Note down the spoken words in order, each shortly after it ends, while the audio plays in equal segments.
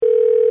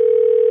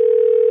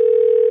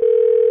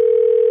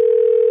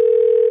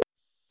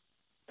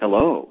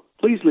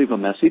Please leave a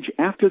message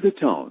after the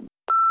tone.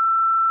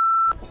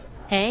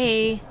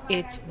 Hey,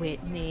 it's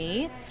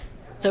Whitney.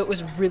 So it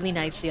was really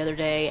nice the other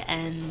day,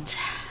 and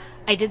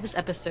I did this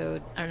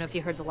episode. I don't know if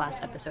you heard the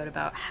last episode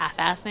about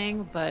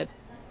half-assing, but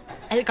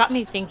it got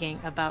me thinking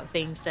about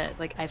things that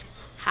like I've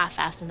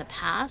half-assed in the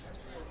past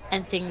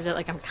and things that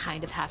like I'm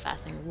kind of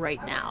half-assing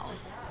right now.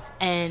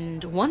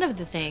 And one of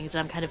the things that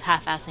I'm kind of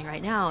half-assing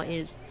right now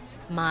is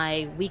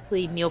my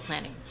weekly meal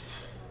planning.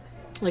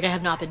 Like I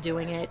have not been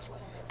doing it.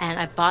 And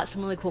I bought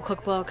some really cool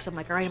cookbooks. I'm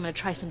like, all right, I'm going to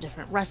try some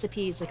different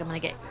recipes. Like I'm going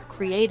to get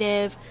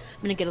creative.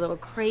 I'm going to get a little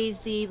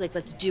crazy. Like,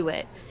 let's do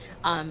it.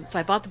 So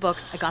I bought the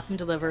books, I got them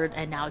delivered,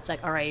 and now it's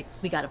like, all right,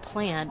 we got a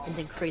plan and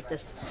then create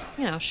this,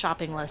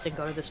 shopping list and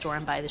go to the store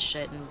and buy this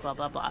shit and blah,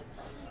 blah, blah.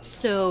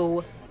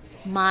 So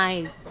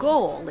my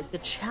goal, like the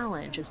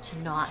challenge is to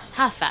not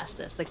half-ass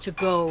this, like to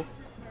go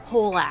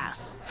whole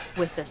ass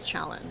with this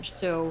challenge.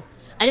 So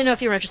I didn't know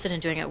if you were interested in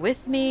doing it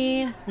with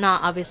me.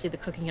 Not obviously the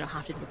cooking, you don't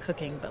have to do the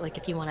cooking, but like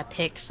if you want to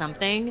pick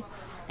something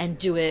and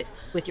do it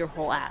with your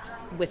whole ass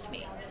with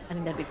me, I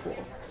think that'd be cool.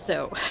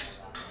 So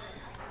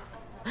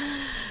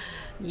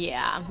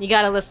yeah, you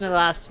got to listen to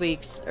last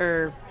week's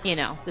or,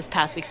 this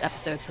past week's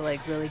episode to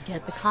like really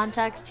get the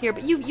context here,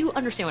 but you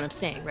understand what I'm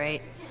saying,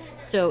 right?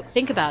 So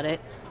think about it.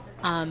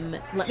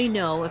 Let me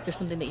know if there's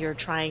something that you're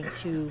trying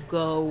to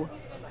go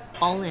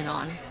all in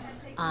on.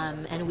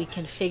 And we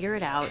can figure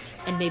it out,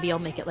 and maybe I'll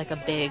make it like a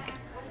big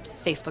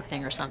Facebook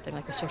thing or something,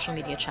 like a social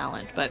media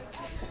challenge. But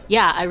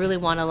yeah, I really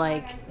want to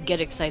like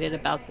get excited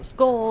about this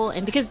goal,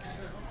 and because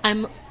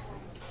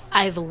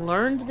I've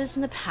learned this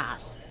in the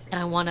past, and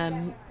I want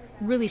to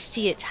really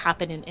see it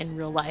happen in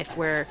real life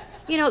where,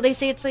 they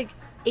say it's like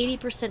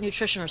 80%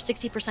 nutrition or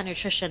 60%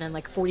 nutrition and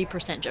like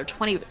 40% or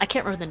 20, I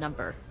can't remember the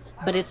number,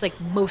 but it's like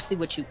mostly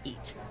what you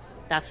eat.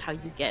 That's how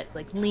you get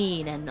like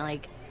lean and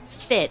like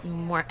fit and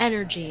more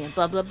energy and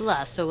blah blah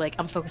blah. So like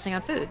I'm focusing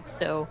on food,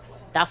 so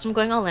that's what I'm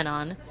going all in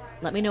on.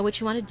 Let me know what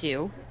you want to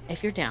do.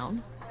 If you're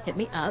down, hit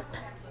me up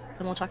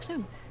and we'll talk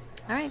soon.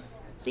 All right,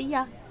 see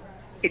ya.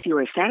 If you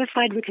are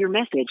satisfied with your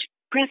message,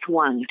 press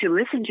 1. To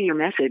listen to your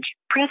message,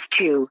 press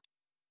 2.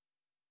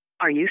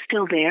 Are you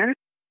still there?